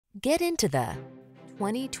Get into the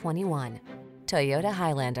 2021 Toyota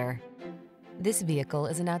Highlander. This vehicle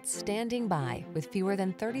is an outstanding buy with fewer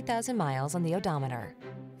than 30,000 miles on the odometer.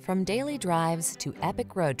 From daily drives to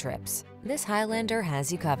epic road trips, this Highlander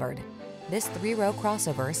has you covered. This three-row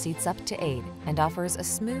crossover seats up to 8 and offers a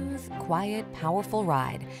smooth, quiet, powerful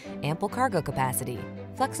ride, ample cargo capacity,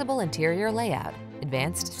 flexible interior layout,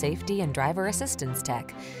 advanced safety and driver assistance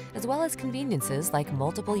tech, as well as conveniences like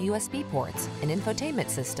multiple USB ports, an infotainment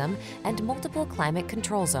system, and multiple climate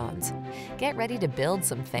control zones. Get ready to build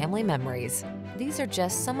some family memories. These are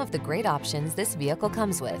just some of the great options this vehicle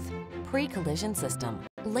comes with: pre-collision system,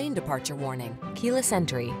 lane departure warning, keyless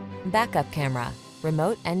entry, backup camera,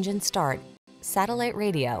 remote engine start, satellite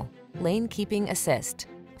radio, lane keeping assist,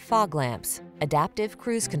 fog lamps, adaptive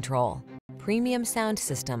cruise control, premium sound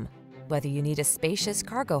system. Whether you need a spacious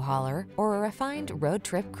cargo hauler or a refined road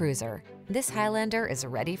trip cruiser, this Highlander is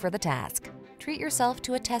ready for the task. Treat yourself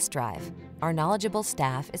to a test drive. Our knowledgeable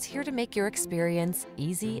staff is here to make your experience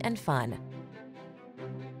easy and fun.